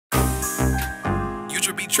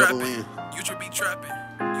trapping. You should be trapping.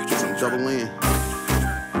 You should be double in.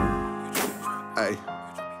 Hey.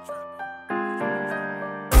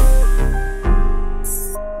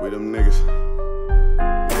 We them niggas.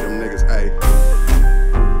 We them niggas, ayy.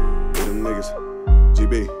 We them niggas.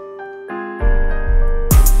 GB.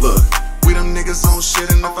 Look, we them niggas on shit,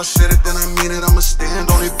 and if I said it, then I mean it. I'ma stand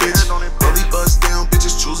on it, bitch. Belly bust down,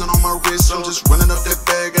 bitches choosing on my wrist. I'm just running up that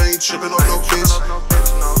bag, I ain't tripping on no bitch.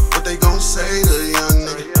 What they gon' say to a young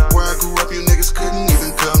nigga? Where I grew up, you niggas couldn't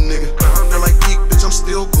even come, nigga. They're like peak, bitch, I'm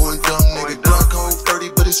still going dumb, nigga. Glock hold 30,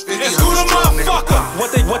 but it's 50. It's Gouda motherfucker.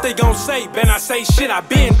 What they gon' say? Ben, I say shit, I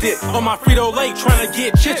been dick. On my Frito-Lay, tryna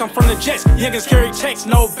get chicks. I'm from the Jets. Youngins carry checks,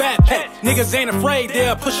 no backpack. Niggas ain't afraid,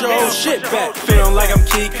 they'll push your old shit back. Feeling like I'm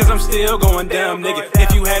key, cause I'm still going dumb, nigga.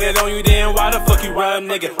 If you had it on you, then why the fuck you run,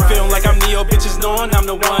 nigga? Feeling like I'm Neo, bitches knowing I'm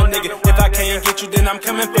the one, nigga. If I can't get you, then I'm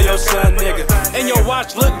coming for your son, nigga. And your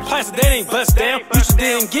watch look plastic, that ain't bust down. Used to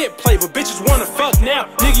didn't get played, but bitches wanna fuck now.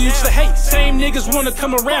 Nigga used to hate, same niggas wanna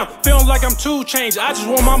come around. Feeling like I'm 2 Chainz, I just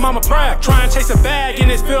want my mama proud. Try and chase a bag, and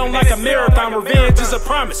it's feeling like a marathon. Revenge is a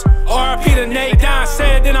promise. R.I.P. to Nate Don,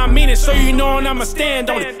 said then I mean it, so you know I'ma stand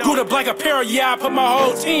on it. Gouda Black apparel, yeah, I put my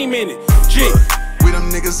whole team in it. G. We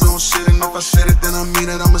them niggas on shit, and if I said it, then I mean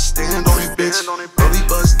it. I'ma stand on it, bitch. Belly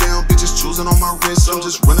bust down, bitches choosing on my wrist. I'm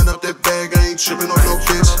just running up that bag, I ain't tripping on no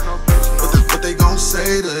bitch. What they gon'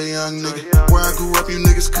 say to a young nigga? Where I grew up, you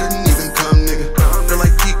niggas couldn't even come, nigga. They're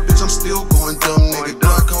like peak, bitch, I'm still going dumb, nigga.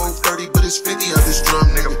 Glock hold 30, but it's 50 out this drum,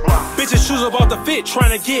 nigga. Bitches choose about the fit,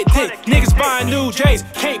 tryna get dick. Niggas buying new J's,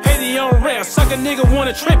 can't pay the own rent. Suck a nigga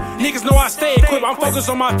wanna trip, niggas know I stay equipped. I'm focused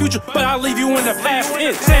on my future, but I leave you in the past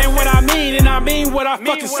tense. Saying what I mean, and I mean what I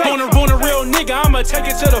fucking say. On a real nigga, I'ma take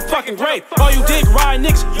it to the fucking grave. All you dick ride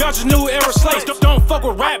niggas, y'all just new era slaves. Don't fuck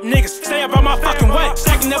with rap niggas, stay about my fucking way.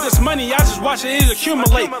 Stacking up this money, I just watch it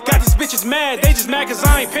accumulate. Got these bitches mad, they just mad cause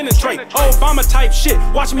I ain't penetrate. Obama type shit,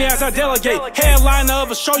 watch me as I delegate. Headliner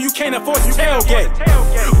of a show you can't afford to tailgate.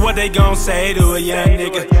 What they gon' say to a young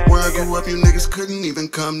nigga? Where I grew up, you niggas couldn't even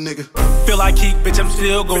come, nigga. Feel like Keek, bitch, I'm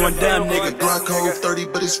still going dumb, nigga. Glock hold 30,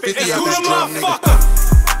 but it's 50 out this drum,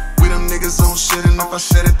 nigga. We them niggas on shit, and if I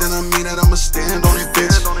said it, then I mean it. I'ma stand on it,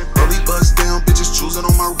 bitch. Belly bust down, bitches choosing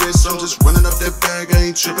on my wrist. I'm just running up that bag, I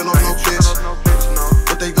ain't tripping on no bitch.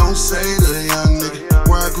 What they gon' say to a young nigga?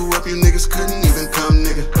 Where I grew up, you niggas couldn't even come,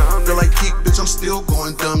 nigga. Feel like Keek, bitch, I'm still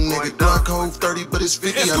going dumb, nigga. Glock hold 30, but it's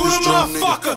 50 out this drum, nigga.